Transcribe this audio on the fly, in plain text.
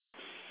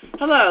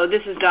Hello,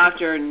 this is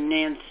Dr.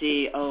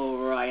 Nancy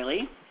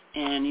O'Reilly,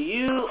 and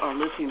you are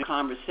listening to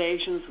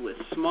Conversations with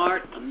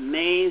Smart,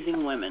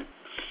 Amazing Women.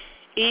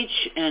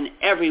 Each and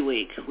every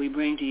week, we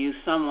bring to you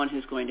someone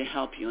who's going to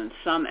help you in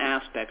some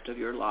aspect of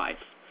your life.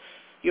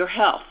 Your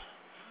health.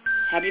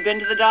 Have you been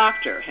to the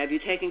doctor? Have you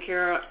taken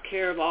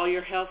care of all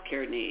your health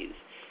care needs?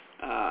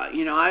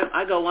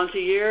 I go once a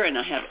year and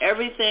I have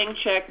everything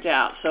checked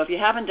out. So if you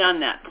haven't done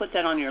that, put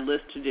that on your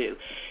list to do.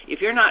 If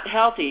you're not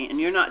healthy and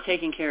you're not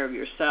taking care of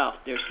yourself,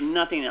 there's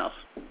nothing else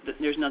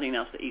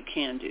that you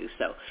can do.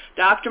 So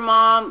Dr.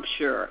 Mom,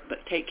 sure, but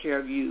take care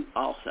of you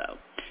also.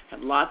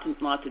 Have lots and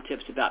lots of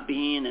tips about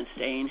being and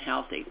staying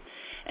healthy.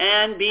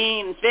 And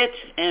being fit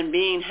and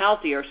being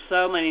healthy are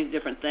so many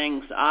different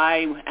things.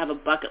 I have a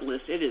bucket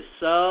list. It is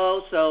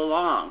so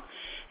long.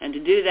 And to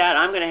do that,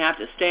 I'm going to have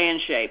to stay in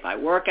shape. I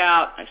work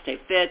out, I stay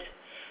fit,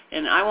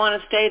 and I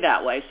want to stay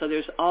that way. So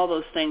there's all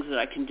those things that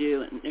I can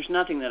do, and there's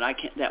nothing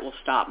that will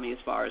stop me as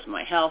far as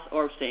my health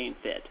or staying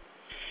fit.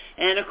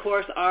 And of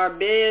course, our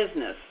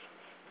business.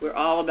 We're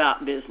all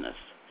about business.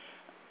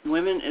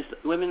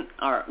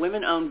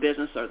 Women-owned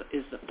business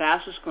is the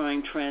fastest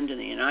growing trend in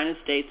the United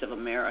States of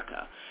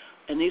America.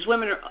 And these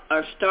women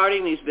are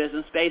starting these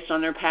businesses based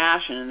on their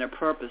passion and their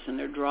purpose and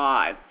their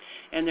drive,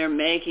 and they're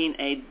making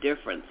a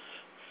difference.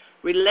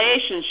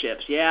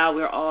 Relationships, yeah,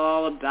 we're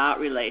all about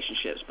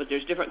relationships, but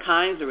there's different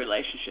kinds of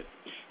relationships.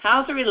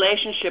 How's the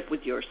relationship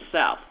with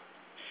yourself?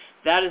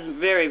 That is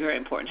very, very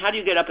important. How do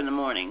you get up in the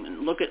morning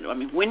and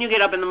when you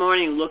get up in the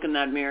morning, you look in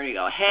that mirror and you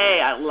go,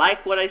 hey, I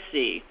like what I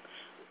see.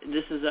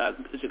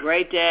 It's a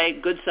great day,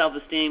 good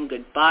self-esteem,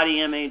 good body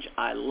image.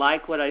 I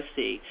like what I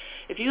see.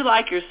 If you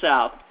like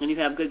yourself and you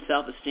have good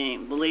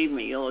self-esteem, believe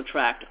me, you'll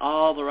attract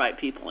all the right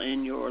people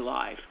in your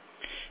life.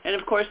 And,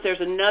 of course,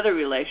 there's another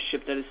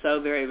relationship that is so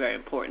very, very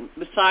important,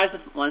 besides the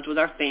ones with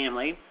our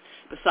family,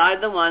 besides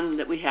the one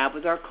that we have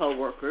with our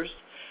coworkers,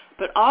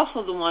 but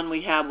also the one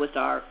we have with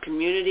our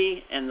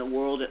community and the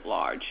world at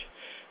large.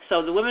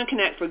 So the Women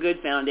Connect for Good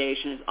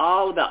Foundation is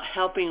all about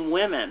helping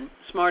women,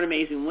 smart,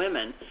 amazing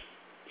women,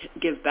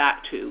 give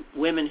back to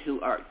women who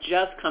are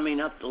just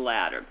coming up the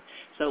ladder.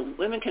 So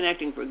Women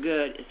Connecting for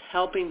Good is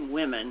helping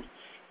women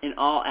in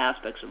all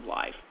aspects of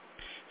life.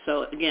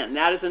 So, again,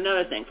 that is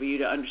another thing for you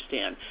to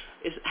understand,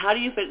 is how do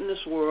you fit in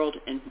this world,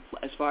 and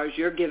as far as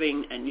you're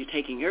giving and you're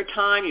taking your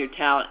time, your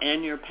talent,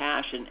 and your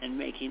passion and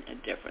making a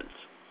difference.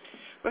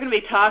 We're going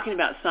to be talking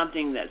about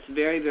something that's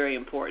very, very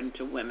important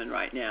to women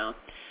right now.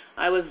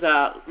 I was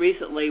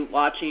recently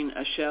watching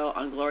a show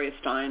on Gloria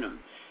Steinem,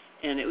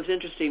 and it was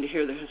interesting to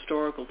hear the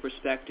historical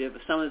perspective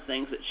of some of the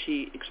things that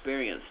she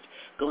experienced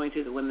going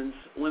through the women's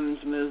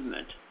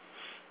movement.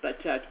 But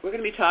we're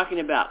going to be talking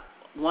about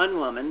one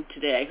woman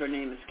today. Her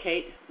name is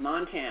Kate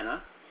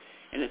Montana,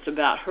 and it's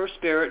about her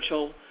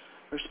spiritual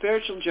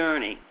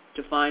journey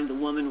to find the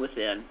woman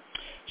within.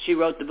 She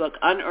wrote the book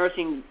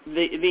Unearthing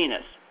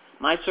Venus: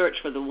 My Search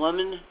for the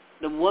Woman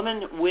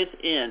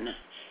Within.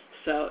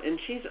 So, and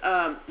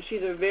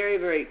she's a very,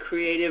 very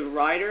creative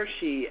writer.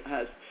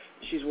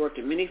 She's worked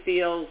in many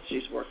fields.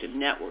 She's worked in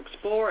network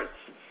sports,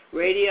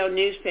 radio,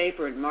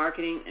 newspaper, and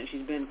marketing, and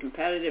she's been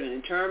competitive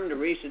and determined to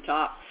reach the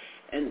top.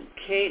 And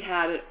Kate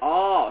had it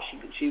all.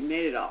 She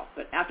made it all.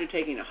 But after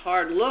taking a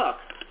hard look,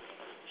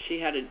 she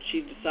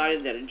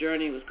decided that a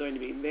journey was going to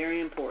be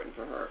very important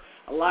for her,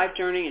 a life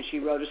journey, and she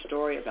wrote a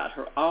story about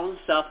her own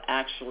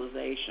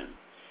self-actualization,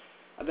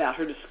 about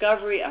her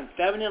discovery of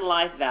feminine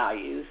life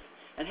values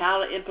and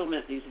how to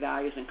implement these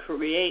values and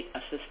create a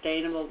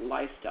sustainable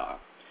lifestyle.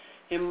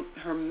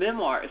 Her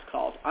memoir is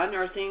called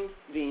Unearthing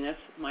Venus: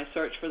 My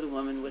Search for the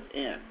Woman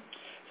Within.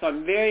 So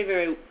I'm very,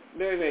 very,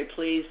 very, very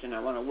pleased, and I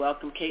want to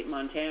welcome Kate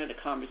Montana to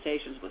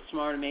Conversations with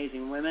Smart,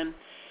 Amazing Women.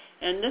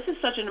 And this is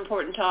such an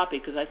important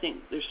topic because I think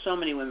there's so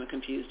many women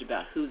confused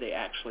about who they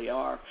actually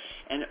are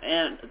and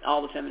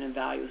all the feminine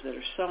values that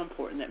are so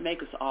important that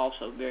make us all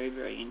so very,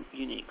 very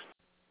unique.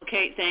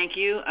 Kate, thank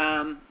you.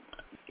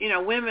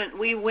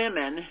 We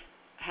women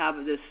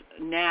have this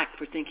knack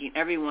for thinking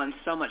everyone's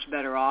so much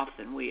better off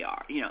than we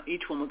are.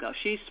 Each woman will go,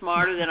 she's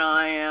smarter than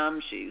I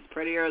am, she's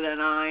prettier than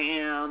I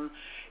am.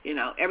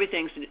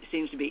 Everything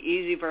seems to be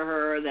easy for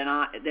her than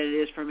it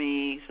is for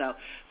me. So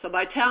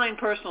by telling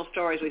personal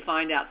stories, we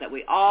find out that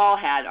we all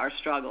had our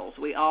struggles.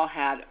 We all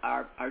had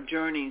our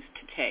journeys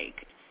to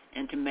take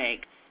and to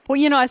make. Well,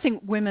 I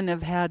think women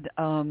have had,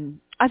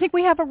 I think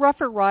we have a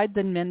rougher ride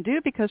than men do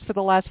because for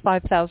the last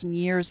 5,000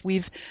 years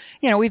we've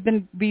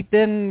been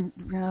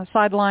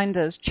sidelined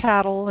as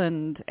chattel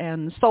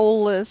and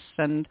soulless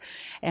and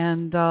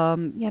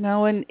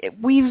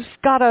we've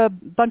got a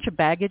bunch of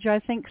baggage, I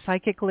think,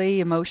 psychically,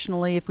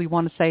 emotionally, if we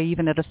want to say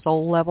even at a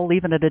soul level,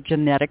 even at a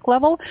genetic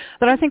level,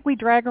 that I think we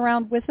drag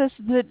around with us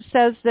that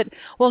says that,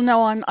 well,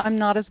 no, I'm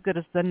not as good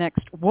as the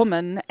next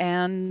woman,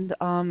 and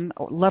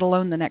let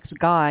alone the next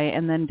guy,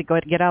 and then to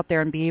get out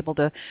there and be able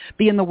to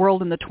be in the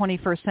world in the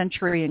 21st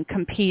century and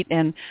compete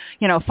and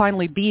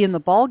finally be in the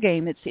ball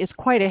game. It's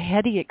quite a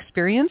heady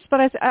experience, but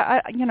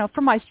I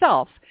for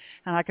myself,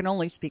 and I can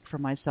only speak for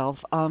myself,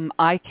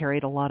 I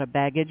carried a lot of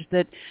baggage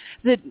that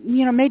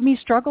made me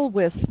struggle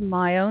with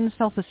my own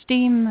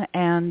self-esteem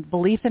and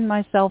belief in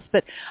myself.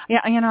 But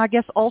I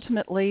guess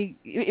ultimately,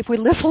 if we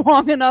live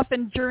long enough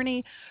and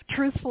journey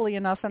truthfully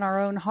enough in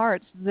our own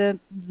hearts, that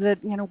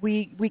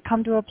we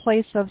come to a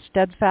place of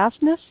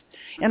steadfastness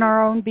in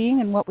our own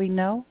being and what we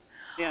know.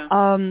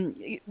 Yeah.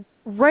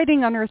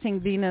 Writing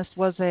Unearthing Venus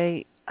was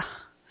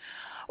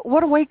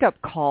what a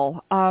wake-up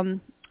call.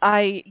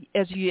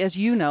 As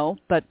you know,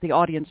 but the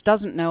audience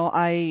doesn't know,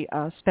 I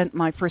spent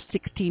my first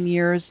 16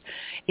 years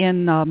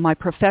in my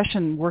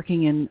profession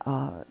working in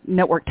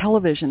network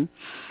television.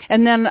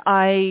 And then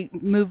I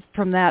moved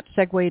from that,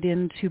 segued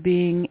into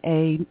being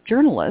a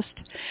journalist.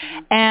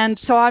 And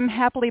so I'm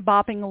happily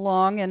bopping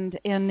along. And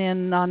in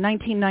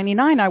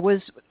 1999, I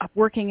was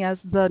working as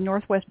the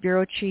Northwest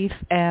Bureau Chief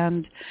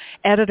and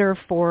editor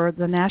for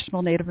the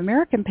national Native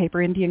American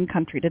paper, Indian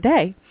Country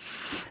Today.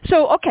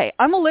 So, okay,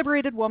 I'm a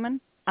liberated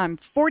woman. I'm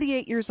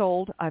 48 years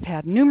old. I've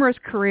had numerous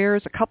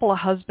careers, a couple of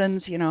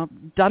husbands,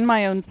 done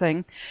my own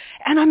thing.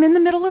 And I'm in the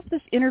middle of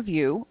this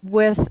interview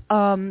with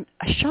a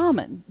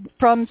shaman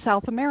from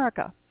South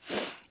America.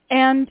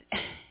 And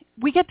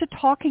we get to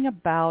talking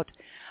about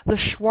the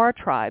Shuar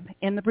tribe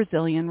in the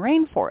Brazilian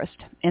rainforest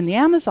in the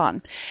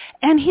Amazon.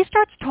 And he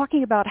starts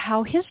talking about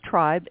how his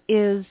tribe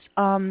is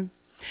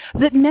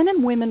that men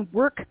and women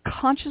work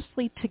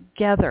consciously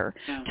together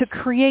to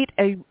create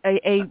a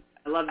I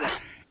love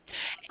that.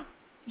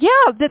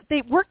 Yeah, that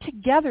they work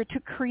together to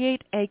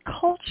create a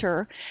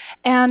culture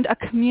and a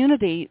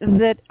community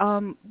that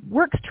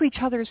works to each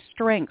other's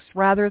strengths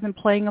rather than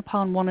playing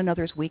upon one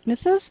another's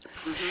weaknesses,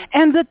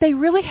 and that they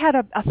really had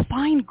a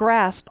fine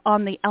grasp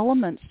on the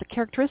elements, the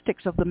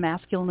characteristics of the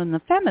masculine and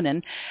the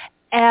feminine,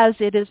 as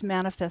it is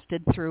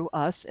manifested through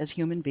us as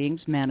human beings,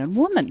 man and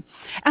woman.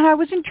 And I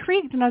was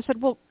intrigued, and I said,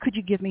 well, could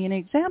you give me an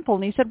example?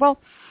 And he said, well,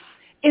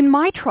 in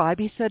my tribe,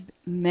 he said,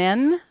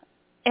 men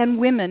and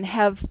women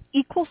have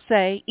equal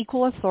say,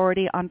 equal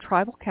authority on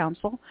tribal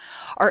council,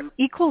 are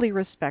equally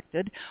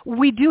respected.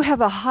 We do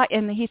have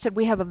and he said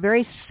we have a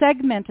very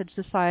segmented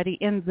society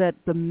in that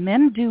the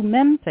men do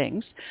men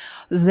things.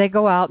 They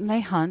go out and they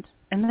hunt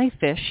and they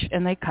fish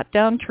and they cut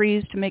down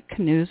trees to make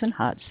canoes and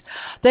huts.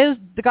 The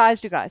guys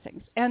do guy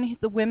things. And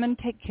the women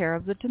take care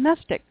of the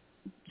domestic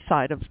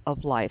side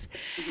of life.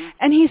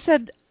 And he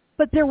said,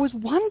 but there was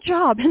one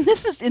job, and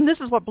this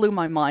is what blew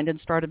my mind and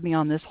started me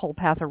on this whole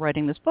path of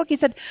writing this book. He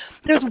said,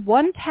 there's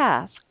one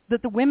task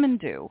that the women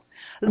do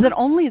that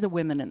only the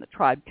women in the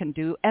tribe can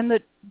do, and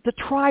that the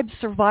tribe's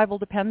survival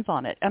depends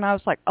on it. And I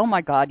was like, oh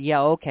my God,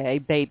 yeah, okay,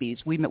 babies.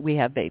 We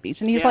have babies.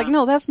 And he's like,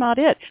 no, that's not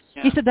it.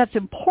 Yeah. He said, that's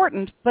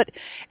important, but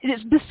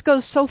this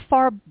goes so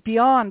far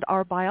beyond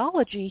our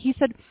biology. He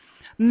said,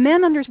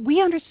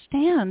 we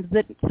understand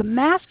that the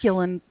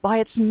masculine, by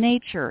its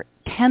nature,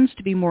 tends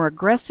to be more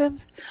aggressive,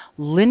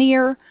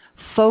 linear,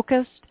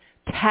 focused,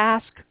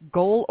 task,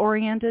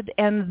 goal-oriented,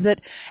 and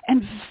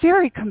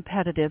very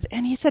competitive.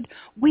 And he said,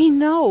 we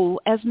know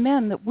as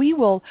men that we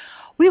will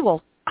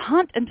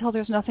hunt until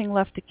there's nothing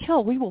left to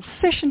kill. We will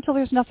fish until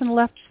there's nothing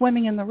left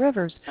swimming in the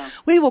rivers.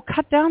 We will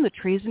cut down the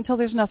trees until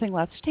there's nothing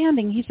left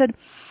standing. He said,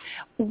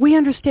 we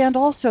understand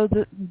also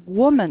that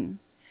woman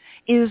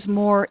is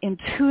more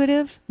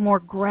intuitive, more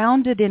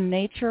grounded in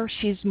nature.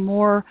 She's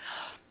more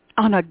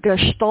on a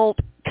gestalt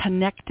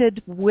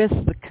connected with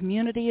the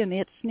community and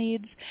its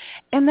needs,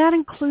 and that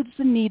includes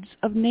the needs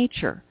of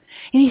nature.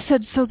 And he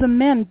said, so the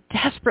men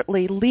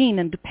desperately lean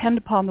and depend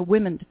upon the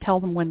women to tell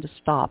them when to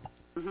stop.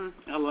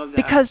 I love that.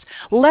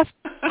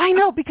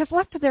 Because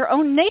left to their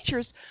own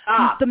natures,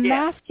 the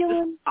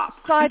masculine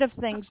side of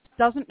things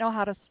doesn't know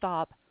how to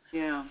stop.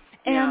 Yeah.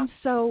 And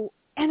so,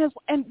 and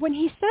when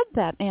he said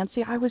that,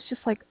 Nancy, I was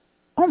just like,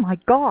 oh my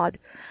God.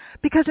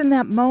 Because in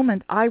that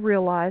moment, I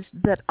realized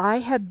that I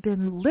had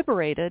been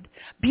liberated,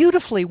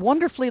 beautifully,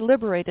 wonderfully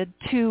liberated,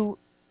 to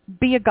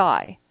be a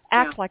guy,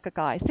 act like a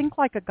guy, think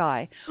like a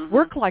guy,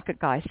 work like a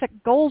guy,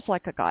 set goals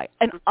like a guy.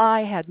 And I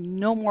had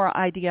no more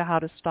idea how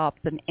to stop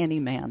than any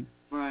man.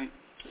 Right.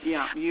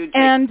 Yeah. You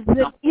take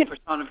the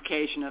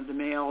personification of the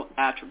male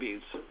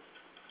attributes.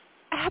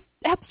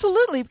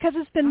 Absolutely, because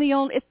it's been the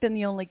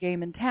only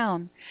game in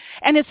town,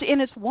 and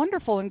it's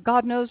wonderful. And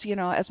God knows,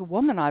 as a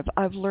woman,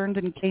 I've learned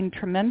and gained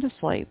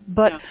tremendously.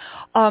 But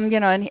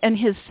and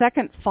his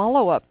second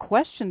follow-up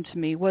question to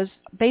me was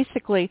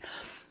basically,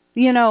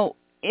 in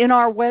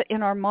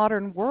our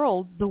modern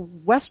world, the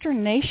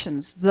Western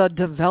nations, the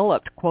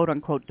developed, quote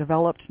unquote,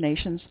 developed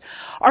nations,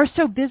 are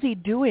so busy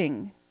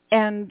doing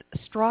and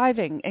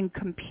striving and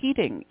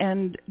competing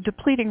and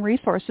depleting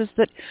resources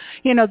that,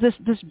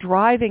 this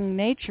driving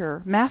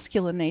nature,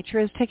 masculine nature,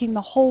 is taking the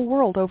whole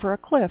world over a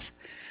cliff.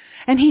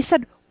 And he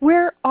said,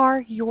 where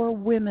are your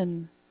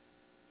women?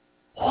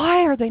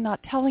 Why are they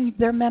not telling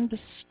their men to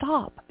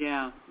stop?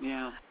 Yeah.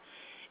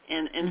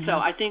 And so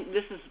I think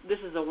this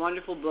is a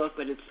wonderful book,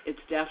 but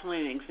it's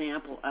definitely an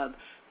example of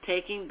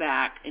taking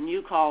back, and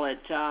you call it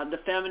the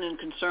feminine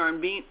concern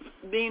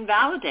being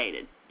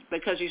validated.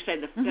 Because you say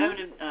the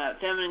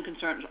feminine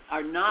concerns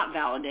are not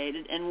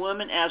validated, and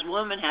woman has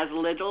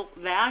little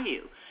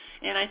value.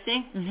 And I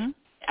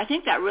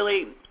think that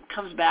really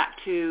comes back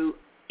to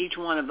each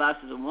one of us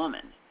as a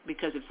woman,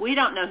 because if we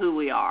don't know who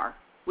we are,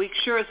 we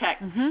sure as heck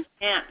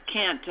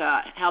can't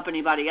help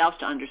anybody else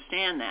to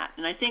understand that.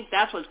 And I think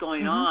that's what's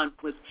going on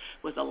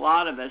with a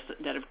lot of us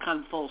that have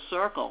come full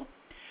circle,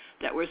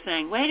 that we're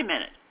saying, wait a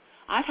minute,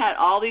 I've had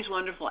all these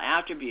wonderful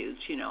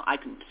attributes. I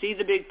can see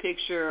the big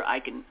picture. I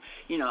can,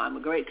 I'm a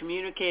great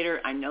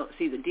communicator. I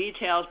see the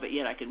details, but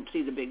yet I can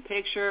see the big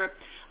picture.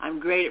 I'm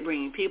great at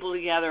bringing people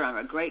together. I'm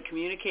a great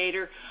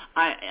communicator.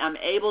 I'm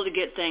able to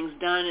get things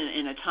done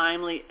in a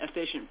timely,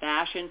 efficient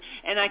fashion,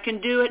 and I can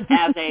do it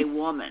as a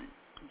woman,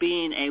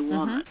 being a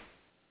woman.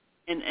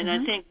 And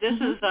I think this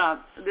is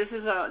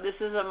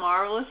a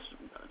marvelous.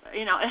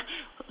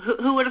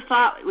 Who would have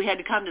thought we had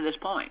to come to this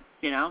point?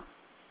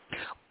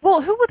 Well,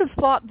 who would have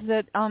thought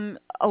that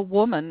a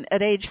woman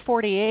at age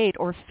 48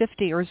 or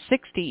 50 or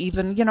 60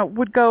 even,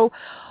 would go,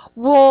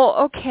 well,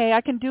 okay, I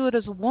can do it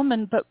as a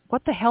woman, but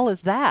what the hell is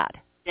that?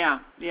 Yeah.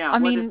 I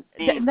mean,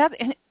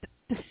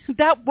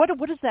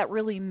 what does that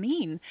really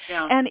mean?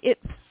 Yeah. And it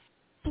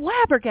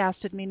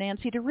flabbergasted me,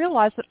 Nancy, to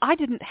realize that I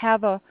didn't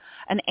have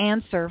an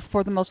answer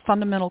for the most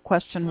fundamental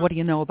question, what do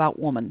you know about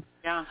woman?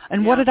 Yeah.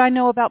 And what did I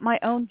know about my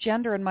own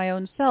gender and my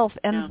own self?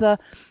 And the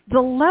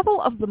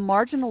level of the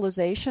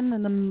marginalization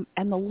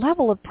and the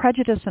level of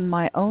prejudice in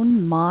my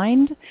own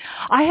mind,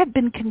 I had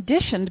been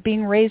conditioned,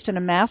 being raised in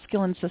a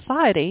masculine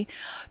society,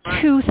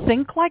 to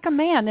think like a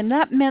man, and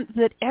that meant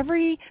that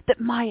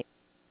my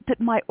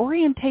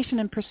orientation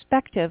and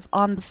perspective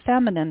on the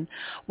feminine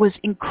was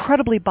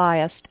incredibly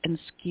biased and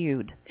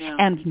skewed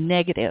and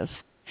negative.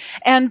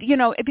 And,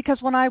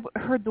 because when I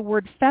heard the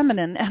word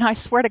feminine, and I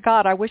swear to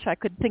God, I wish I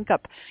could think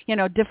up,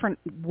 different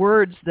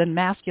words than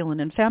masculine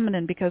and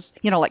feminine, because,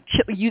 like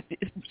you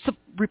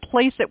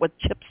replace it with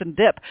chips and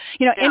dip,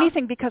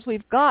 anything, because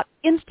we've got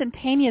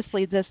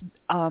instantaneously this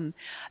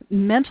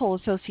mental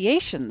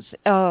associations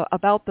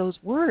about those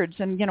words.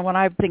 And, when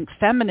I think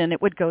feminine, it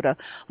would go to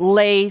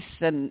lace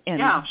and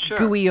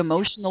gooey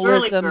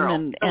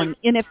emotionalism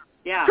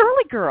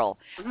girly girl.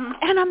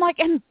 And I'm like,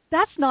 and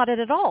that's not it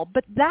at all.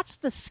 But that's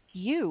the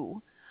skew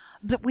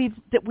that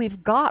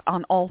we've got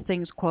on all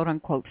things quote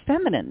unquote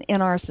feminine in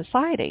our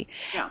society.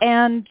 Yeah.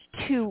 And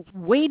to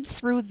wade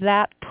through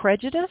that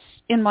prejudice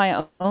in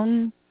my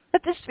own,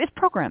 it's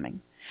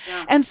programming.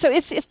 Yeah. And so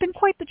it's been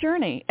quite the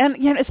journey. And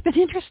it's been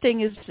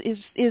interesting,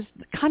 is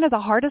kind of the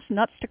hardest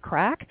nuts to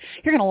crack.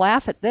 You're going to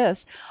laugh at this.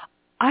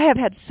 I have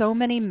had so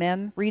many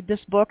men read this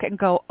book and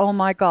go, oh,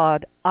 my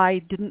God,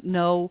 I didn't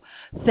know.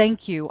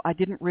 Thank you. I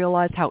didn't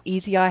realize how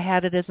easy I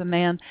had it as a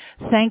man.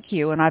 Thank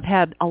you. And I've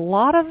had a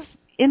lot of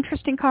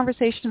interesting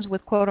conversations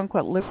with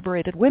quote-unquote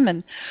liberated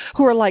women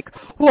who are like,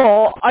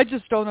 well, I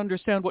just don't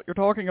understand what you're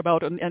talking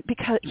about, and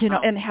because,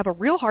 and have a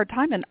real hard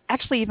time and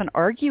actually even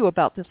argue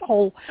about this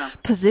whole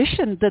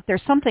position that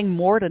there's something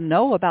more to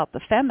know about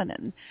the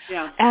feminine.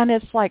 Yeah. And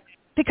it's like,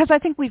 because I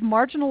think we've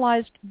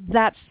marginalized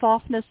that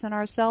softness in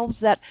ourselves,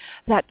 that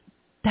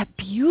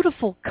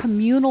beautiful,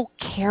 communal,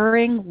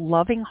 caring,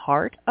 loving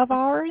heart of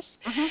ours.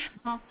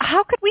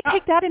 How could we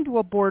take that into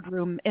a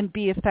boardroom and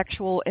be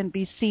effectual and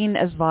be seen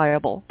as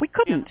viable? We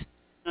couldn't.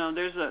 Yeah. No,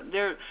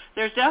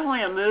 there's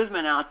definitely a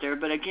movement out there,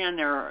 but again,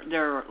 there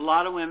are a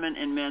lot of women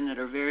and men that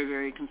are very,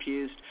 very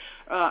confused.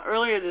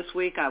 Earlier this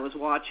week, I was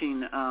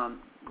watching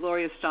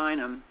Gloria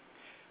Steinem.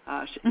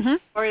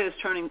 Gloria is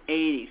turning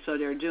 80, so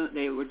they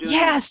were doing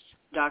a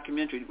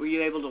documentary. Were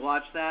you able to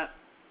watch that?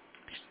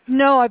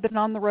 No, I've been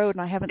on the road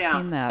and I haven't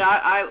seen that.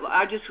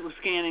 I just was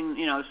scanning,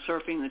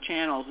 surfing the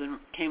channels and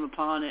came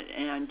upon it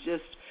and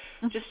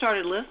just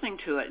started listening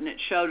to it, and it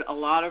showed a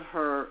lot of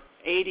her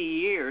 80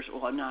 years.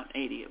 Well, not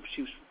 80.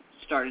 She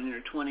started in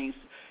her 20s,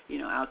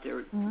 out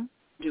there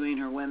doing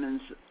her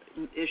women's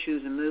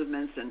issues and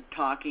movements and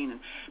talking,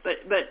 but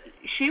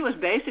she was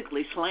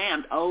basically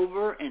slammed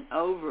over and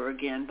over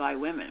again by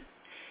women.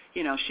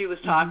 She was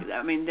talking.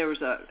 I mean, there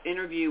was an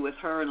interview with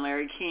her and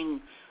Larry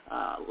King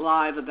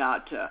live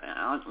about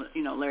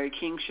Larry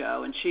King's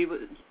show, and she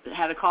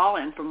had a call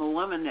in from a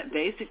woman that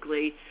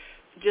basically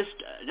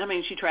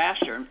she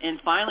trashed her, and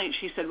finally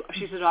she said,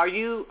 are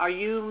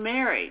you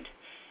married?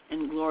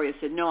 And Gloria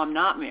said, no, I'm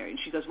not married.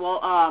 She goes, well,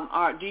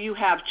 do you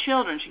have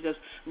children? She goes,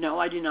 no,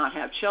 I do not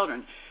have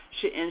children.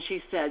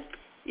 She said,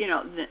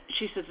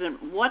 she says, then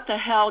what the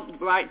hell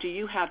right do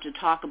you have to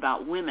talk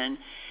about women?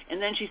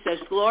 And then she says,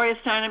 Gloria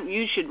Steinem,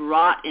 you should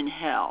rot in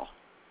hell.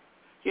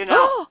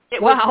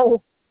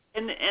 Wow.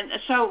 And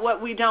so what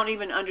we don't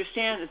even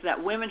understand is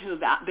that women who've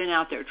been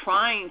out there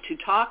trying to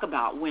talk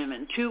about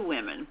women to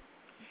women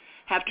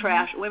have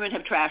trashed, women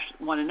have trashed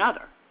one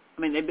another.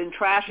 I mean, they've been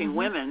trashing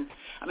women.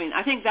 I mean,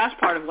 I think that's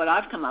part of what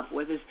I've come up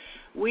with is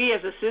we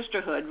as a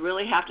sisterhood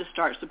really have to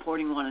start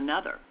supporting one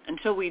another.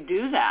 Until we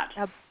do that,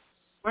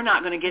 we're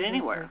not going to get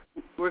anywhere.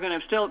 We're going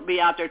to still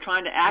be out there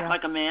trying to act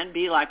like a man,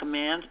 be like a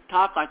man,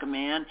 talk like a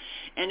man,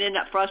 and end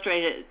up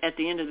frustrated at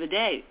the end of the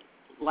day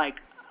like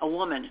a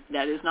woman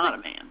that is not a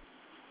man.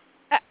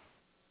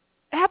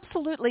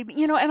 Absolutely.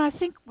 And I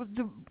think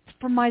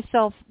for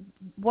myself,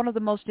 one of the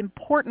most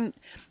important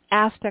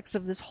aspects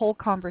of this whole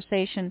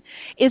conversation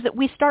is that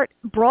we start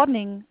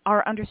broadening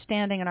our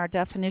understanding and our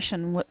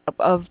definition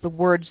of the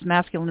words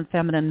masculine and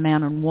feminine,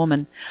 man and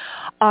woman,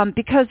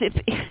 because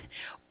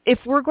if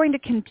we're going to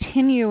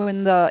continue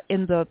in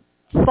the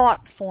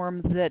thought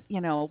form that,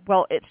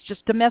 well, it's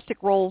just domestic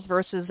roles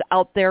versus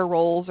out there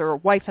roles, or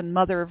wife and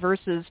mother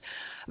versus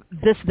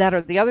this, that,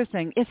 or the other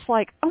thing, it's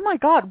like, oh my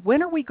God,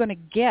 when are we going to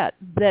get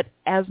that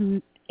as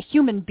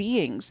human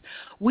beings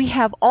we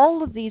have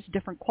all of these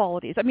different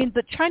qualities? I mean,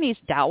 the Chinese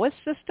Taoist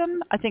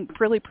system, I think,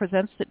 really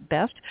presents it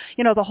best.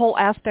 The whole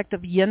aspect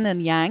of yin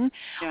and yang.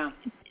 Yeah.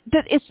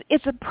 That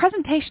it's a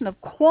presentation of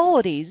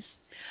qualities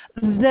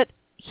that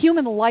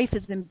human life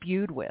is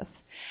imbued with.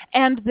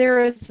 And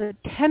there is a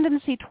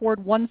tendency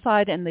toward one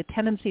side and the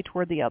tendency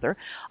toward the other.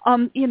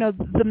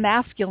 The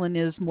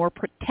masculine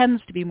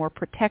tends to be more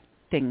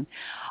protecting,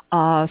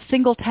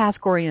 single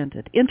task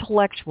oriented,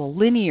 intellectual,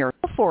 linear,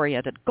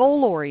 self-oriented,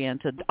 goal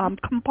oriented,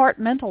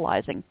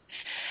 compartmentalizing.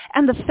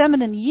 And the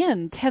feminine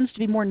yin tends to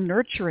be more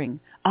nurturing,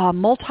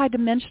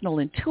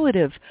 multidimensional,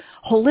 intuitive,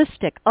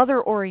 holistic,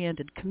 other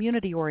oriented,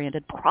 community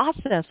oriented,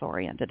 process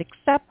oriented,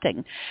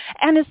 accepting.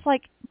 And it's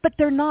like, but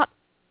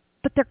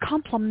they're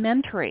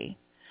complementary.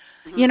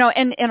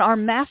 And in our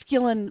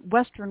masculine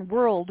Western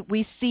world,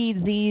 we see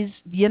these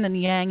yin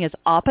and yang as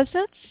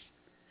opposites.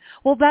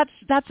 Well,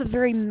 that's a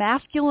very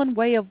masculine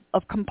way of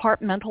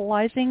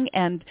compartmentalizing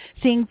and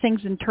seeing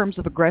things in terms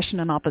of aggression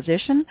and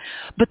opposition.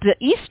 But the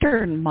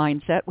Eastern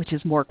mindset, which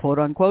is more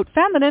quote-unquote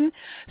feminine,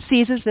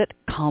 sees it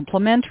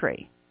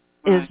complementary.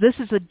 Right. This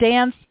is a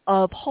dance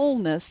of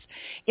wholeness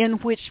in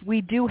which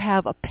we do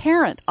have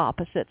apparent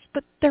opposites,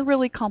 but they're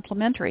really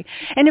complementary.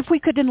 And if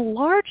we could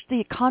enlarge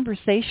the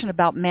conversation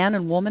about man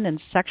and woman and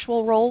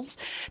sexual roles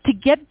to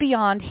get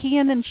beyond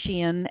he-in and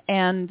she-in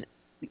and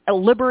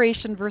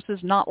liberation versus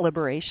not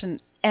liberation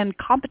and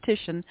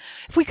competition,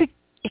 if we could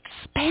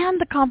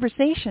expand the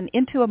conversation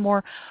into a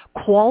more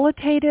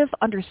qualitative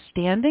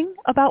understanding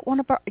about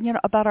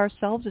about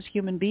ourselves as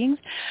human beings,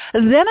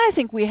 then I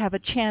think we have a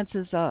chance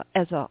as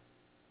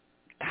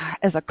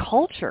a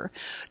culture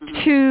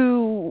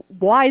to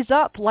wise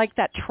up like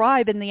that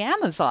tribe in the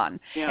Amazon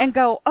and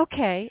go,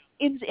 okay,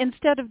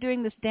 instead of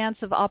doing this dance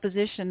of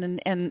opposition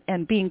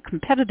and being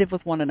competitive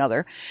with one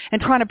another and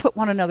trying to put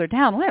one another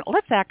down,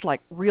 let's act like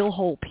real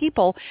whole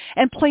people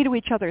and play to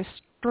each other's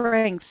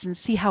strengths and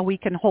see how we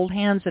can hold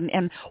hands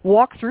and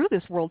walk through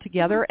this world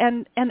together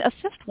and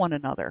assist one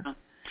another.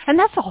 And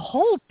that's a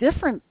whole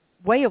different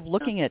way of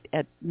looking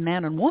at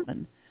man and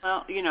woman.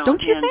 Well,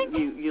 don't you think?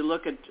 You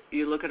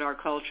look at our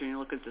culture and you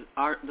look at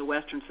the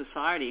Western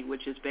society,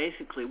 which is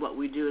basically what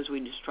we do is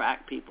we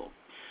distract people.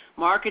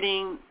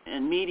 Marketing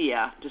and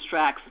media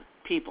distracts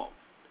people.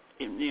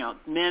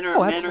 Men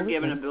are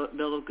given a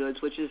bill of goods,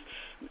 which is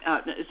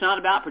it's not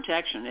about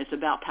protection; it's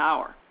about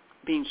power,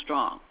 being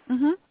strong.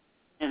 Mm-hmm.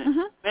 And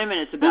women,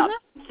 it's about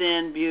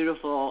thin,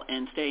 beautiful,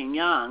 and staying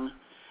young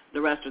the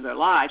rest of their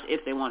lives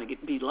if they want to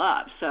be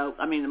loved. So,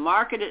 I mean, the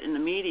market and the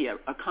media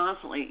are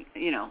constantly,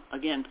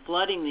 again,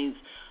 flooding these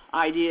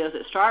ideas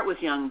that start with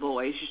young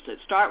boys, that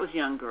start with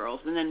young girls,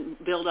 and then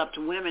build up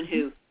to women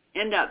who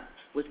end up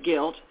with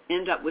guilt,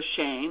 end up with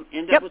shame,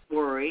 end up with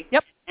worry,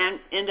 and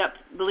end up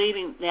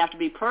believing they have to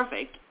be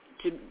perfect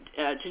they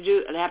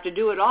have to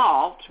do it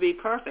all to be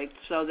perfect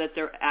so that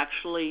they're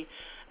actually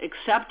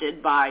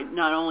accepted by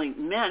not only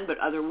men but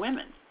other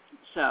women.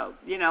 So,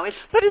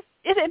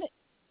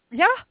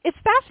 Yeah, it's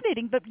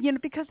fascinating, but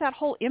because that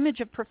whole image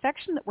of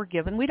perfection that we're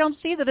given, we don't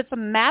see that it's a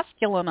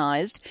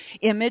masculinized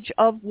image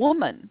of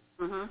woman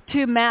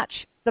to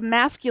match the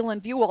masculine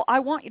view. Well, I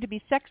want you to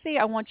be sexy.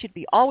 I want you to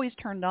be always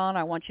turned on.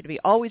 I want you to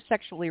be always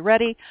sexually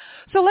ready.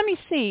 So let me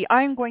see.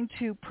 I'm going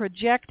to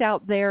project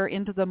out there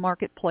into the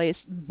marketplace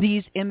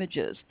these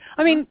images.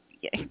 I mean,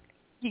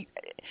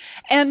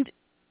 and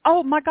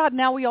oh my God,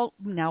 now we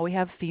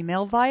have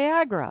female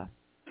Viagra.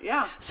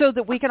 Yeah. So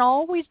that we can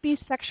always be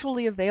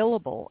sexually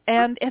available.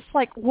 And it's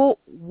like, well,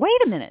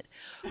 wait a minute.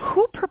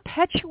 Who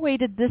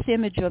perpetuated this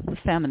image of the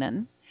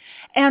feminine?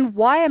 And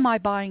why am I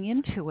buying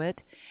into it?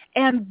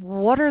 And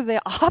what are the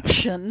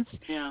options?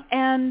 Yeah.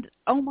 And,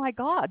 oh, my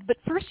God. But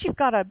first you've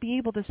got to be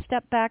able to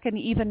step back and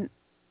even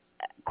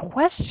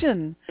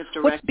question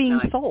what's being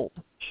sold.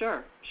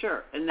 Sure.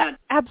 And that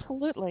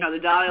absolutely. The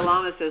Dalai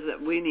Lama says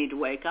that we need to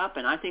wake up,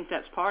 and I think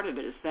that's part of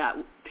it, is that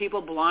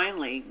people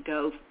blindly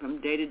go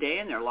from day to day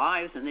in their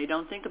lives and they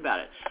don't think about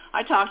it.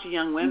 I talk to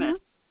young women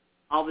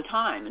all the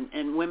time,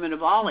 and women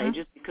of all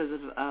ages, because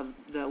of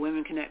the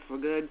Women Connect for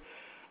Good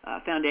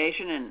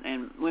Foundation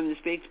and Women to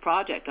Speak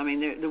project. I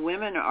mean, the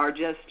women are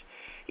just,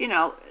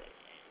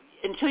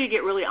 until you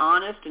get really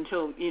honest,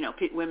 until,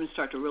 women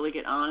start to really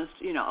get honest,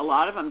 a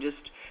lot of them just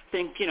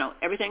think,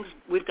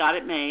 we've got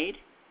it made.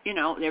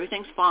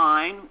 Everything's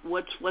fine.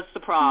 What's the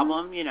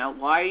problem?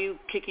 Why are you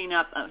kicking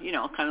up,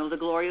 kind of the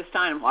Gloria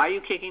Steinem, why are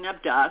you kicking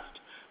up dust?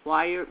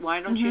 Why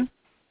don't you,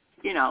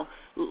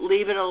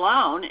 leave it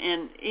alone?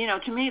 And,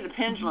 to me, the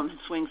pendulum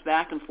swings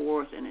back and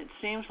forth, and it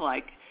seems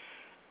like,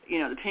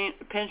 the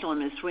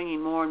pendulum is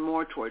swinging more and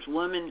more towards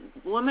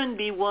women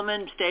be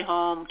woman, stay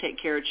home, take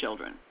care of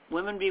children.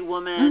 Women be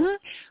women.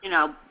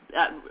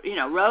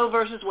 Mm-hmm. Roe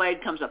versus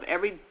Wade comes up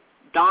every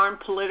darn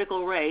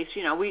political race.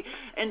 People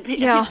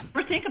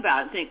think about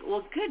it and think,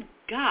 well, good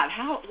God,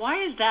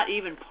 why is that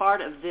even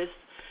part of this?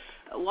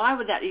 Why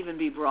would that even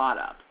be brought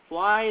up?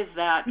 Why is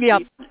that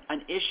even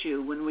an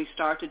issue when we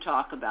start to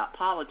talk about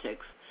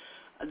politics?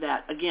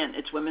 That, again,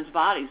 it's women's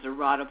bodies. They're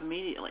brought up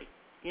immediately,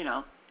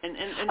 and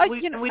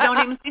we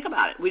don't even think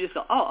about it. We just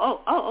go,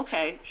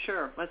 okay,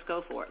 sure, let's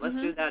go for it. Let's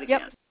do that again.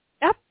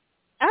 Yep.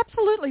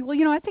 Absolutely.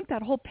 Well, I think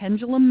that whole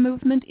pendulum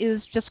movement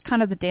is just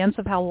kind of the dance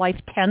of how life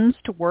tends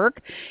to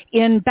work.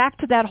 Back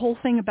to that whole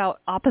thing about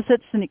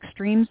opposites and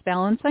extremes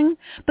balancing.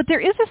 But there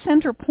is a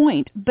center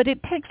point, but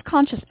it takes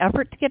conscious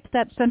effort to get to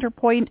that center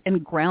point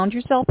and ground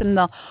yourself in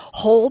the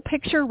whole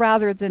picture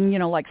rather than,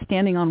 like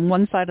standing on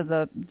one side of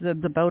the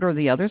boat or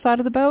the other side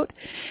of the boat.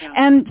 Yeah.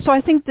 And so I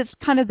think that's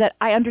kind of that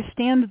I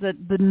understand that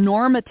the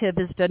normative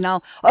is to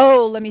now,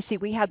 let me see,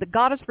 we had the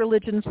goddess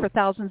religions for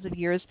thousands of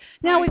years.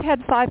 Now we've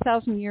had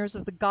 5,000 years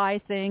of the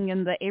guy thing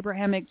and the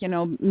Abrahamic,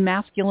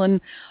 masculine,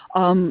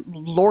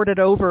 lorded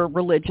over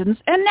religions.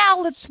 And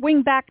now let's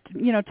swing back,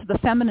 to the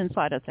feminine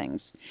side of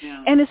things.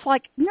 Yeah. And it's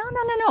like, no.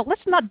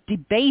 Let's not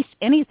debase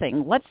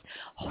anything. Let's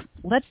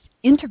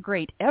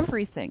integrate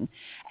everything.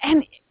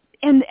 And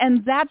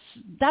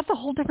that's a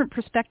whole different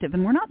perspective,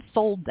 and we're not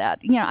sold that.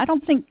 I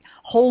don't think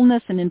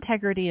wholeness and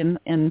integrity and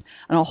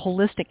a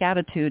holistic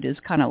attitude is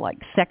kind of like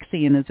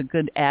sexy and is a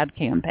good ad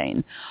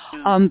campaign.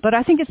 Yeah. But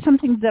I think it's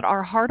something that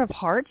our heart of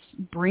hearts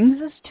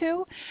brings us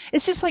to.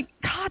 It's just like,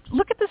 God,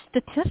 look at the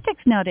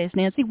statistics nowadays,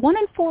 Nancy. 1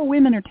 in 4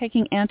 women are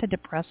taking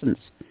antidepressants.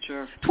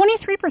 Sure.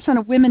 23%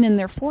 of women in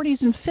their 40s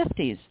and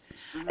 50s.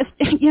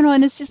 Mm-hmm.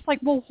 And it's just like,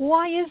 well,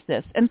 why is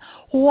this? And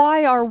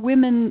why are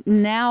women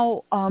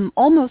now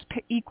almost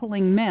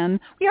equaling men?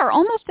 We are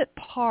almost at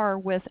par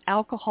with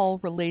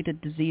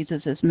alcohol-related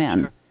diseases as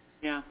men. Sure.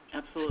 Yeah,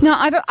 absolutely. Now,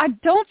 I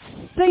don't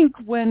think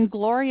when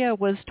Gloria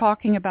was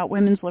talking about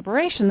women's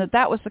liberation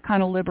that was the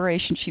kind of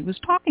liberation she was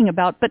talking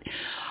about. But,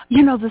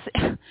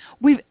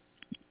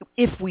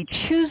 if we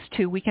choose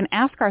to, we can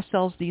ask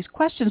ourselves these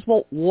questions.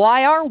 Well,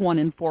 why are 1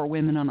 in 4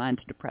 women on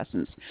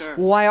antidepressants? Sure.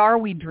 Why are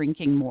we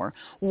drinking more?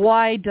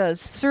 Why does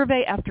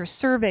survey after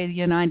survey, the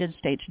United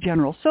States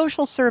General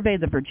Social Survey,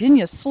 the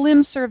Virginia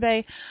Slim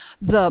Survey,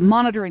 the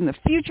Monitoring the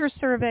Future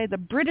Survey, the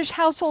British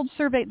Household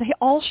Survey, they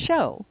all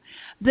show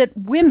that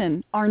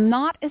women are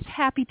not as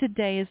happy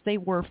today as they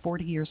were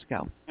 40 years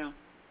ago. Yeah,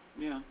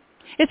 yeah.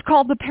 It's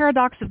called the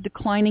paradox of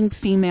declining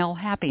female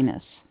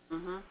happiness.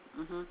 Mm-hmm,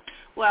 mm-hmm.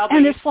 Well,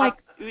 and it's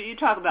you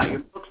talk about your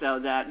book, though,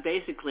 that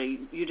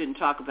basically you didn't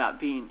talk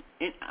about you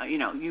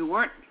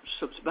weren't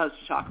supposed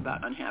to talk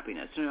about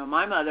unhappiness.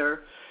 My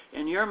mother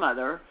and your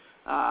mother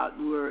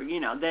were,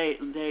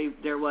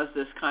 there was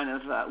this kind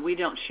of, we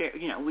don't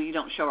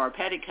show our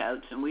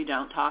petticoats and we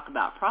don't talk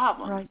about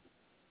problems. Right.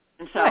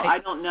 And so I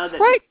don't know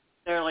that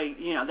necessarily,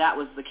 that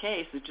was the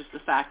case. It's just the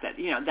fact that,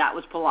 that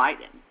was polite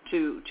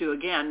to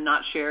again,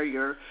 not share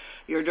your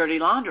dirty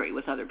laundry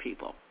with other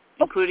people,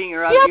 including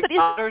your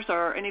daughters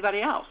or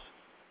anybody else.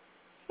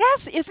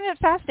 Yes, isn't it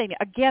fascinating?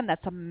 Again,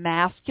 that's a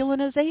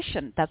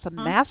masculinization. That's a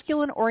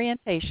masculine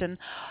orientation.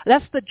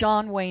 That's the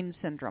John Wayne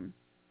syndrome.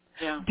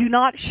 Yeah. Do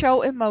not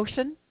show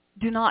emotion.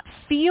 Do not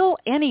feel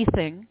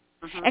anything.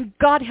 Mm-hmm. And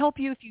God help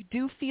you if you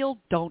do feel,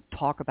 don't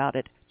talk about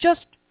it.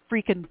 Just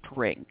freaking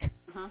drink.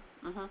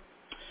 Mm-hmm. Mm-hmm.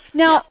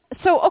 Now,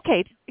 so,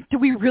 okay, do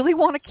we really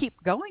want to keep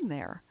going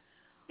there?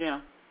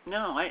 Yeah.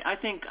 No, I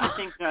think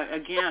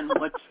again,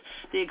 what's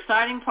the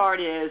exciting part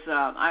is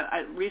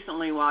I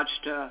recently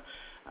watched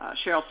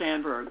Sheryl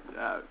Sandberg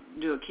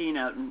do a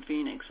keynote in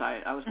Phoenix.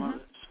 I was one of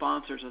the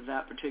sponsors of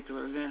that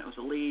particular event. It was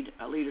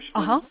a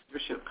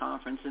leadership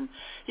conference, and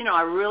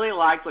I really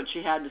liked what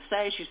she had to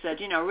say. She said,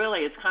 really,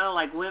 it's kind of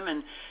like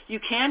women. You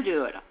can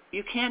do it.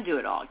 You can do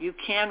it all. You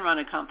can run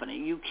a company.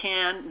 You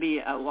can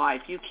be a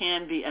wife. You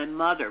can be a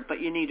mother,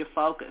 but you need to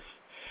focus.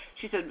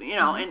 She said,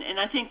 and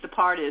I think the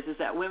part is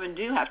that women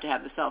do have to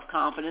have the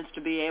self-confidence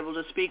to be able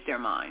to speak their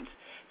minds,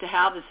 to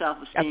have the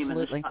self-esteem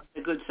Absolutely. and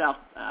the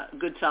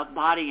good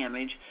self-body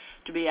image,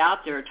 to be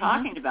out there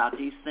talking about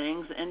these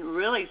things and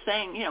really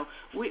saying,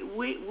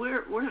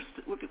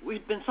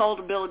 we've been sold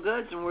a bill of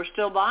goods and we're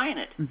still buying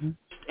it,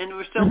 and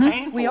we're still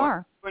paying for it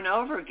over and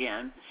over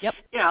again. Yep.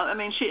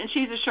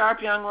 She's a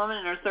sharp young woman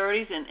in her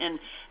 30s, and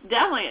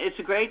definitely it's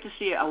great to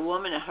see a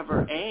woman of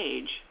her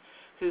age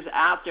who's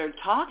out there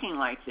talking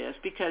like this,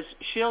 because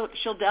she'll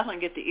definitely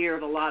get the ear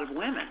of a lot of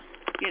women,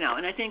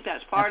 and I think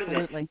that's part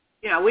Absolutely. of it.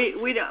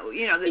 We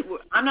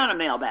don't, I'm not a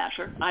male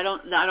basher. I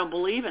don't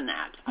believe in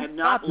that. I've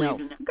not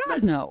believed in that.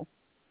 God, no.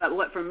 But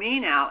what for me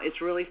now,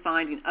 it's really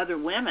finding other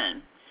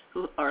women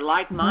who are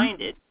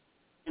like-minded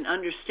and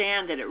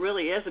understand that it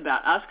really is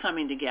about us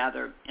coming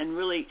together and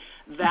really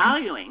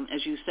valuing,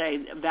 as you say,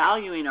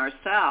 valuing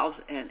ourselves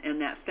and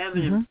that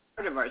feminine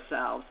part of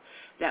ourselves,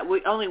 that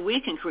only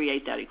we can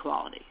create that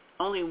equality.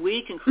 Only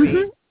we can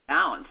create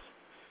balance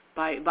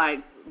by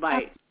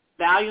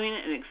valuing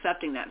it and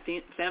accepting that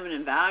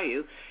feminine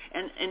value.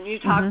 And you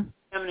talk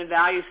feminine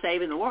values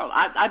saving the world.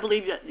 I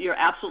believe that you're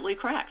absolutely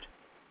correct.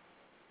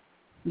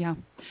 Yeah.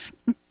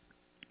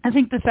 I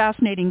think the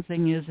fascinating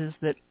thing is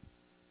that,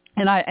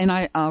 and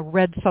I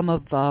read some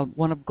of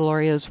one of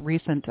Gloria's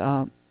recent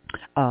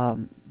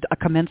a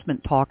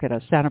commencement talk at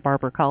a Santa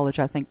Barbara college,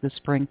 I think, this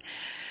spring,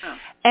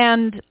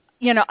 and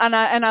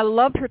I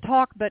loved her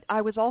talk, but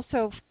I was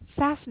also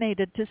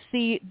fascinated to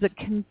see the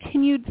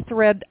continued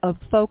thread of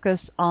focus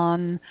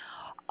on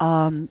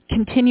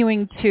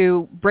continuing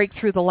to break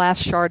through the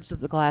last shards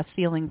of the glass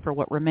ceiling for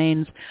what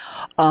remains.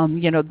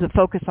 The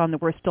focus on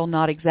that we're still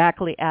not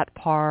exactly at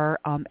par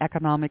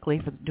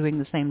economically for doing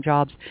the same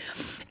jobs,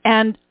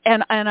 and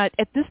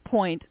at this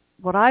point,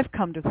 what I've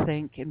come to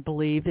think and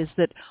believe is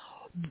that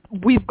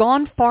we've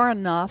gone far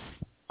enough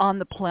on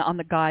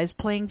the guys'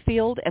 playing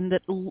field, and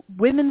that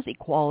women's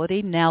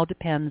equality now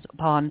depends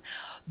upon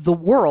the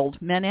world,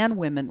 men and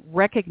women,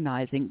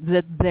 recognizing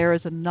that there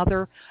is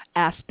another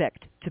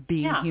aspect to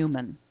being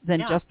human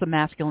than just the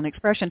masculine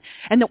expression,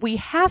 and that we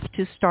have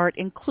to start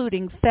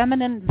including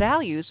feminine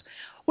values,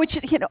 which,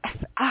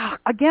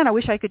 again, I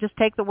wish I could just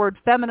take the word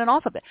feminine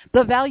off of it.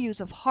 The values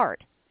of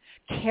heart,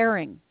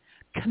 caring,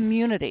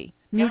 community,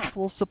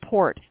 mutual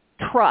support,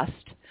 trust,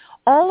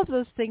 all of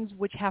those things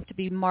which have to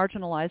be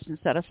marginalized and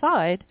set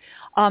aside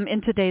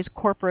in today's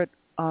corporate,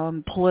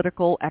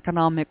 political,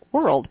 economic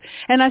world.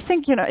 And I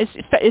think,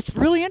 it's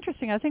really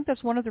interesting. I think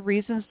that's one of the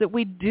reasons that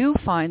we do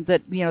find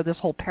that, this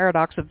whole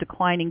paradox of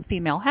declining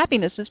female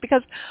happiness is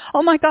because,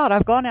 oh my God,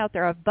 I've gone out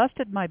there, I've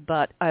busted my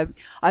butt, I've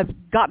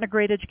gotten a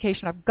great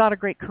education, I've got a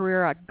great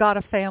career, I've got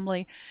a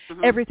family,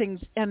 everything's,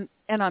 and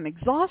I'm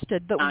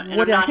exhausted. But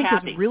what I think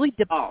is really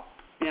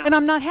and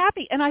I'm not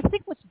happy. And I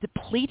think what's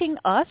depleting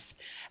us,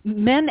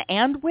 men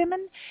and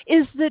women,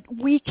 is that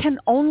we can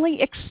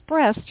only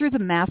express through the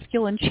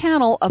masculine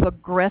channel of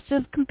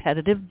aggressive,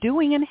 competitive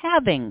doing and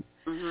having,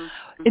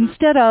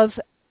 instead of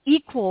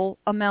equal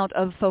amount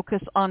of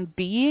focus on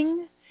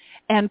being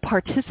and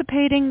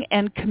participating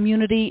and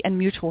community and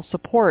mutual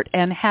support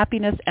and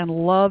happiness and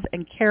love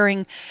and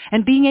caring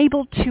and being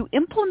able to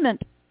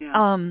implement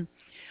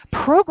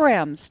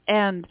programs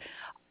and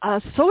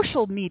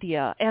social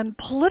media and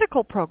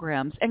political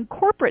programs and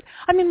corporate.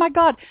 I mean, my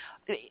God,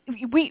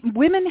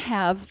 women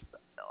have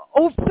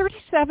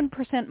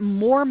 37%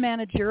 more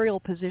managerial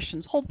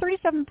positions, hold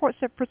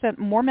 37%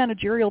 more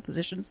managerial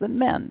positions than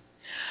men.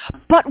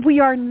 But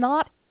we are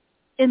not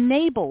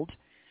enabled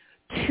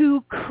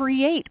to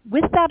create,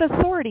 with that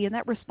authority and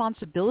that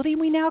responsibility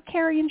we now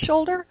carry and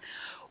shoulder,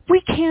 we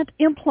can't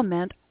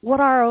implement what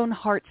our own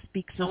heart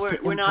speaks us to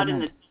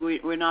implement.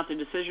 We're not the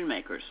decision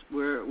makers.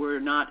 We're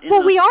not.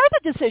 We are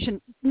the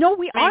decision. No,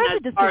 we are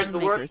the decision makers. As far as the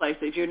workplace,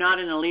 if you're not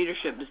in a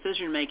leadership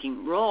decision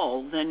making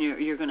role, then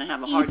you're going to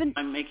have a hard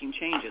time making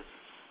changes.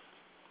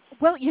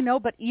 Well,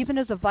 but even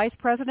as a vice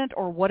president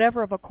or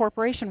whatever of a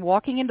corporation,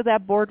 walking into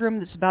that boardroom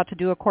that's about to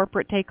do a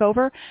corporate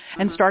takeover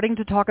and starting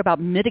to talk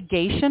about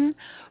mitigation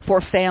for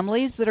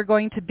families that are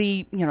going to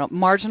be,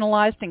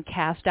 marginalized and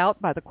cast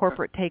out by the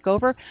corporate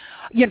takeover,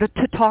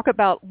 to talk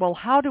about, well,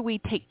 how do we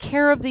take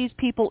care of these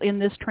people in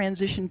this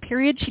transition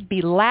period, she'd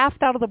be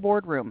laughed out of the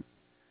boardroom.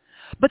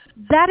 But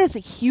that is a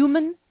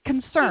human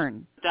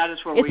concern. That is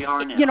where we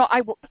are now.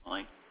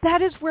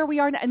 That is where we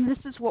are now, and this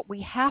is what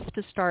we have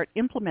to start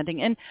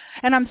implementing. And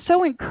I'm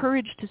so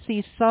encouraged to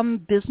see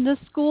some business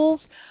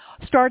schools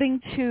starting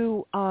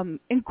to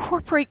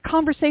incorporate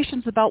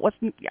conversations about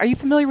are you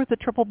familiar with the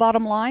triple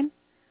bottom line?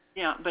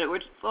 Yeah, but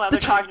they're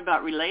talking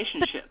about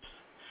relationships.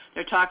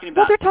 They're talking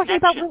about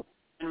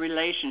and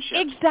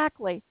relationships.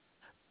 Exactly.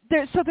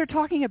 They're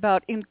talking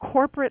about, in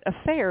corporate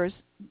affairs,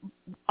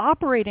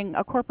 operating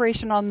a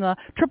corporation on the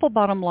triple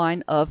bottom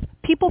line of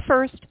people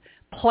first,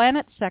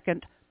 planet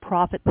second,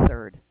 profit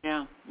third.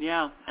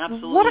 Yeah,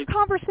 absolutely. What a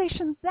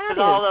conversation that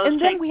is! And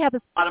then we have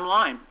the bottom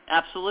line.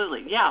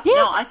 Absolutely. Yeah.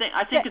 No, I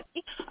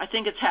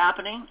think it's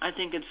happening. I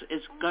think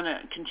it's going to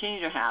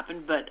continue to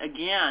happen. But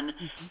again,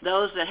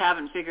 those that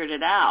haven't figured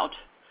it out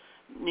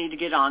need to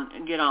get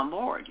on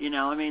board.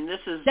 I mean,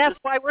 that's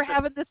why we're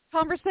having this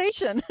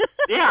conversation.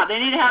 Yeah, they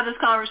need to have this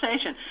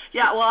conversation.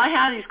 Yeah, well, I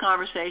have these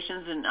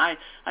conversations, and I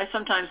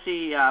sometimes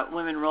see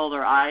women roll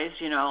their eyes,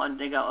 and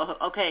they go,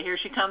 oh, okay, here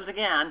she comes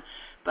again.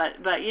 But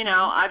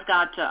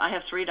I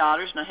have 3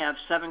 daughters and I have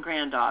 7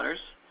 granddaughters,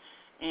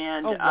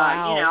 and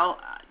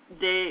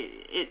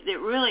it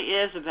really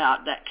is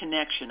about that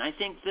connection. I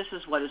think this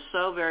is what is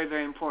so very,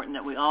 very important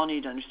that we all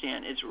need to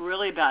understand. It's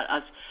really about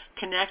us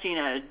connecting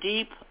at a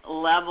deep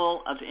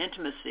level of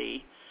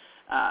intimacy.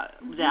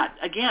 That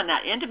again,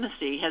 that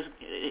intimacy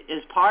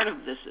is part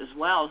of this as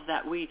well. Is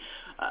that we,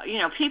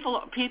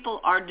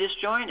 people are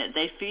disjointed.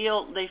 They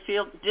feel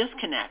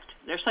disconnect.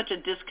 There's such a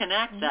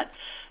disconnect that.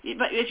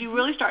 But if you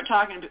really start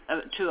talking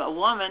to a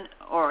woman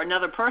or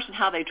another person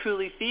how they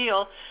truly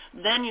feel,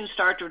 then you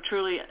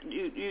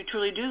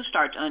truly do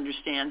start to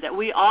understand that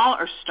we all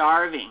are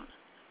starving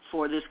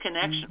for this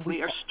connection.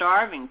 We are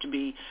starving to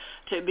be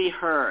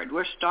heard.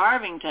 We're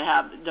starving to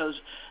have those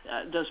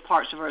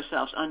parts of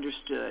ourselves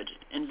understood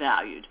and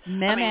valued.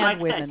 Men and like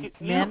women.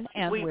 Men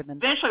and women.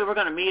 Eventually, we're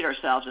going to meet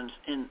ourselves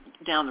in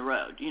down the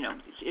road.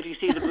 If you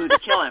see the Buddha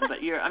kill him,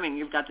 but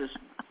you've got this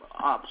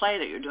play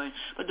that you're doing.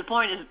 But the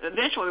point is,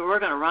 eventually, we're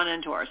going to run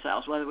into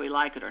ourselves, whether we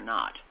like it or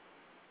not.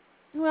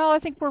 Well, I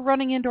think we're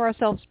running into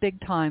ourselves big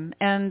time,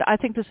 and I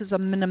think this is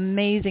an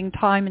amazing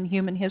time in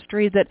human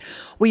history that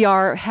we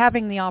are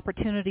having the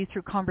opportunity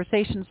through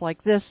conversations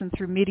like this and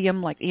through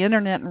medium like the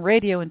internet and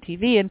radio and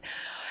TV, and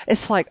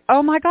it's like,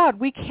 oh my God,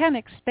 we can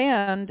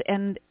expand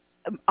and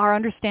our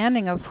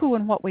understanding of who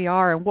and what we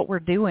are and what we're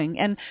doing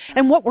and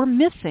what we're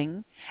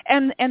missing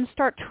and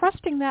start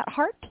trusting that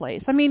heart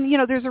place. I mean,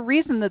 there's a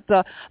reason that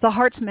the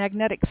heart's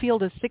magnetic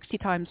field is 60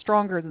 times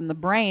stronger than the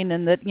brain,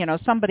 and that,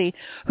 somebody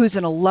who's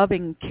in a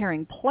loving,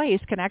 caring place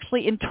can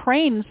actually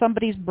entrain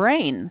somebody's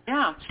brain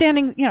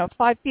standing,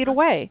 5 feet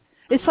away.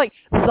 It's like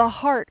the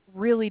heart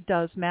really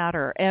does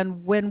matter.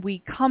 And when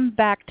we come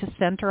back to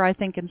center, I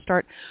think, and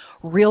start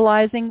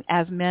realizing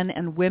as men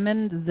and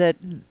women that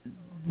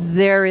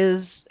there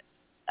is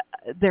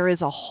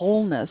a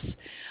wholeness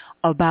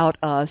about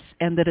us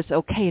and that it's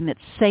okay and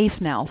it's safe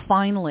now,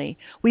 finally.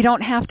 We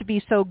don't have to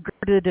be so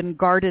girded and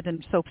guarded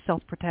and so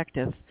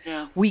self-protective.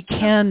 Yeah. We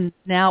can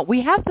now,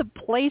 we have the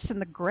place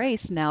and the grace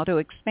now to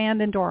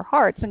expand into our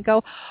hearts and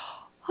go,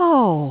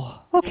 oh,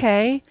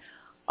 okay,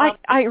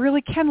 I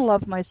really can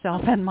love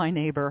myself and my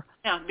neighbor.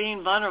 Yeah,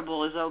 being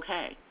vulnerable is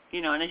okay.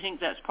 And I think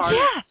that's part of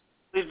it.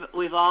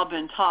 We've all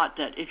been taught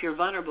that if you're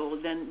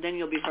vulnerable, then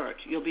you'll be hurt.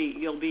 You'll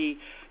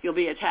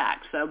be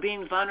attacked. So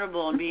being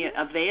vulnerable and being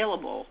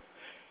available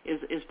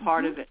is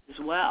part of it as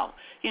well.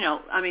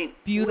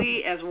 Beautiful.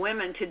 We as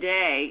women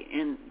today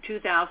in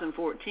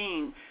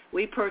 2014,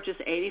 we purchase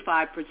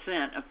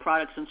 85% of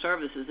products and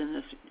services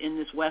in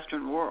this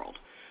Western world.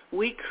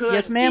 We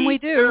could be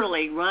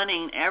literally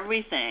running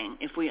everything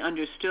if we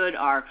understood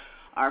our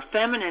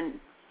feminine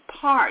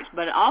parts,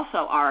 but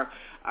also our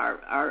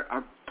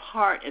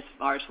part as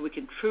far as we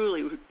can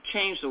truly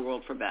change the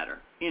world for better.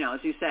 As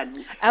you said,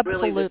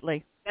 absolutely.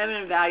 Really,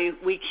 feminine value,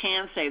 we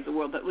can save the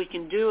world, but we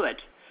can do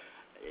it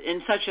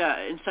in such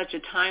a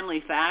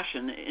timely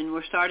fashion. And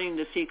we're starting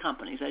to see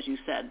companies, as you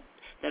said,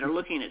 that are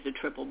looking at the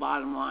triple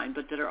bottom line,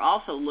 but that are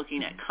also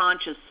looking at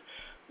conscious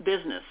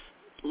business,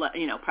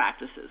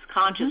 practices.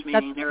 Conscious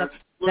meaning they're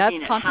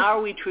looking at how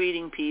are we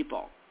treating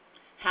people?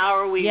 How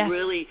are we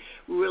really,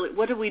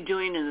 what are we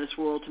doing in this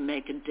world to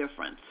make a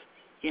difference?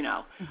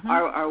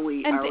 Are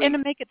we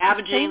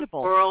ravaging the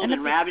world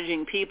and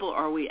ravaging people, or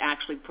are we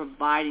actually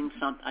providing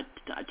a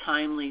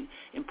timely,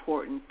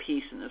 important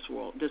piece in this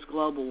world, this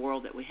global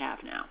world that we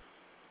have now?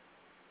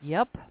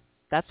 Yep,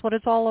 that's what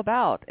it's all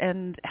about.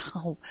 And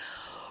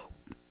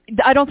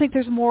I don't think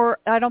there's a more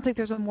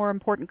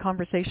important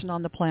conversation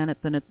on the planet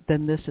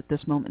than this at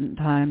this moment in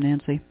time,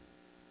 Nancy.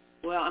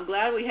 Well, I'm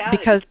glad we have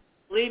it.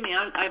 Believe me,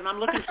 I'm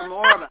looking for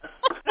more of us.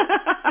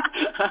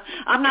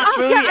 I'm not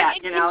through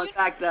yet, In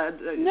fact, this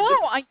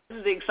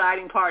is the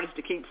exciting part, is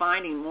to keep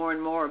finding more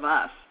and more of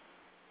us.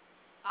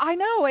 I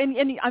know, and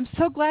I'm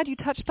so glad you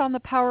touched on the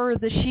power of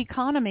the she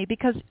economy,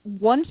 because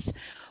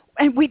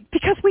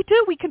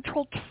we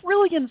control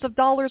trillions of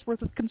dollars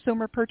worth of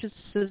consumer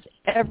purchases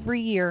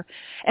every year.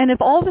 And if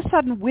all of a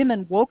sudden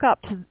women woke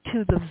up to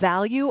the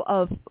value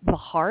of the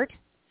heart,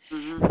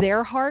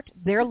 their heart,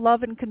 their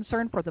love and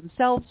concern for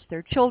themselves,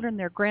 their children,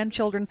 their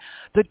grandchildren,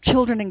 the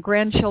children and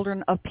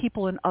grandchildren of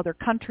people in other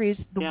countries,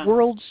 the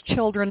world's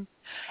children,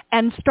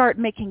 and start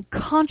making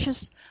conscious,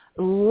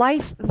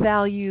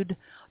 life-valued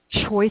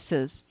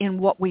choices in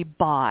what we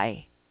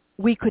buy,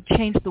 we could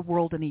change the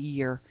world in a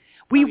year.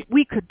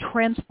 We could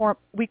transform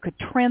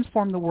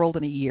the world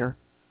in a year.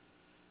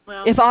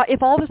 Well,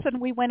 if all of a sudden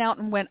we went out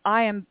and went,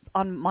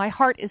 my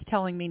heart is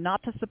telling me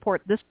not to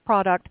support this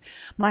product.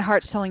 My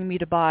heart's telling me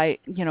to buy,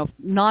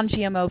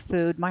 non-GMO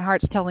food. My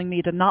heart's telling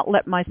me to not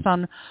let my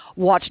son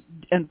watch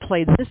and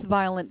play this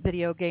violent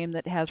video game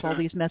that has all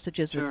these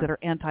messages that are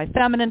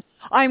anti-feminine.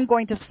 I'm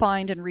going to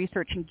find and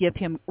research and give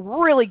him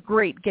really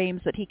great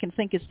games that he can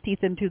sink his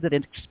teeth into that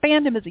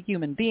expand him as a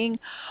human being.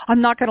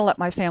 I'm not going to let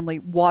my family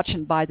watch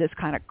and buy this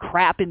kind of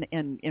crap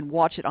and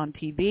watch it on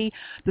TV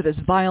that is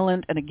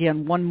violent. And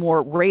again, one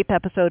more rape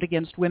episode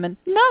against women.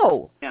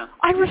 No,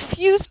 I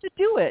refuse to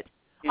do it.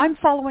 I'm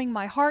following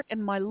my heart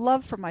and my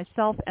love for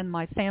myself and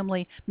my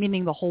family,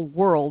 meaning the whole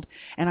world,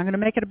 and I'm going to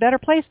make it a better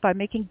place by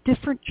making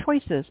different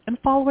choices and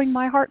following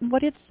my heart and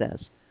what it says.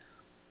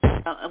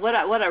 What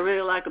I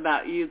really like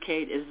about you,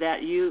 Kate, is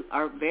that you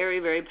are very,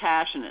 very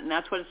passionate, and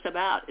that's what it's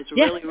about. It's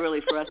really,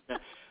 really for us to.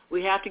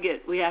 We have to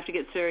get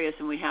serious,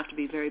 and we have to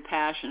be very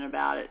passionate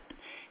about it,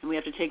 and we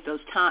have to take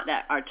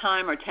our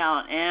time, our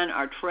talent, and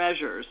our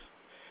treasures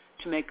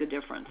to make a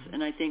difference.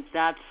 And I think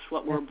that's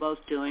what we're both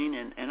doing,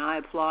 and I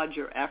applaud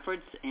your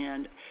efforts,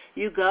 and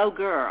you go,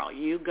 girl,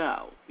 you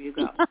go.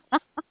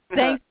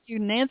 Thank you,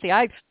 Nancy.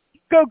 I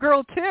go,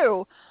 girl,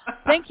 too.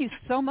 Thank you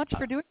so much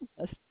for doing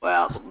this.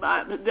 Well,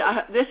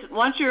 this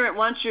once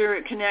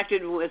you're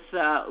connected with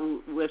the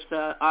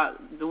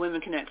Women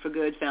Connect for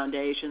Good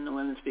Foundation, the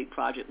Women Speak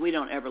Project, we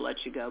don't ever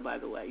let you go. By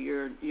the way,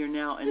 you're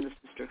now in the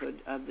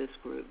sisterhood of this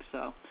group.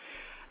 So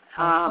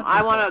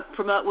I want to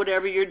promote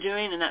whatever you're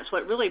doing, and that's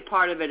what really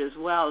part of it as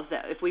well is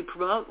that if we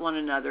promote one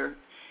another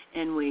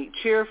and we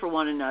cheer for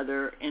one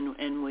another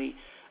and we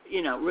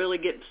really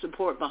get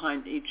support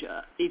behind each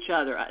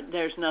other,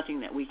 there's nothing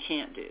that we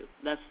can't do.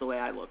 That's the way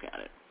I look at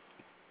it.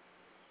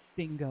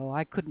 Bingo!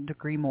 I couldn't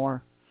agree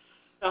more.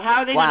 So how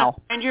are they going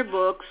to find your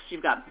books?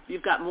 You've got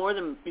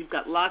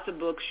lots of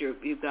books.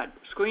 You've got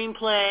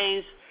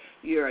screenplays.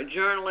 You're a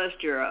journalist.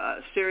 You're a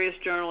serious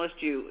journalist.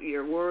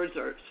 Your words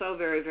are so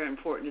very, very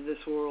important to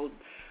this world.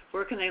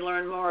 Where can they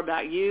learn more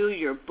about you,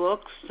 your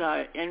books,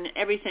 and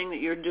everything that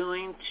you're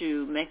doing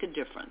to make a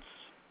difference?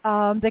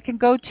 They can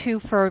go to,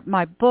 for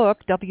my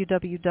book,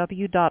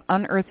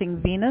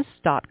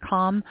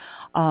 www.unearthingvenus.com.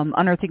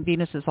 Unearthing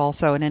Venus is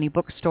also in any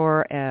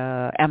bookstore,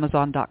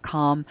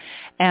 Amazon.com.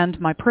 And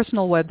my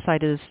personal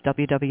website is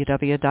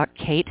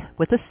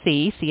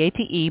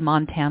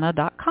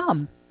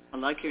www.kate.montana.com. I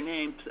like your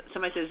name.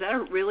 Somebody says, is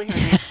that really her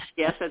name?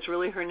 Yes, that's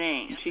really her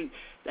name.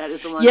 That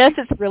is the one. Yes,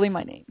 it's really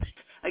my name.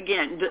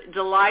 Again,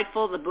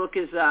 delightful. The book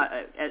is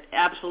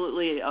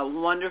absolutely a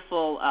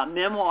wonderful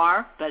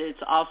memoir, but it's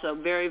also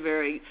very,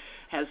 very,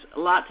 has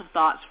lots of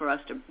thoughts for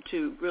us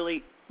to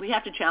really, we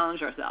have to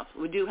challenge ourselves.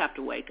 We do have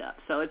to wake up.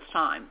 So it's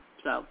time.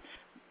 So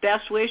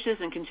best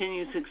wishes and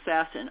continued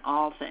success in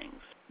all things.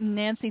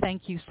 Nancy,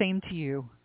 thank you. Same to you.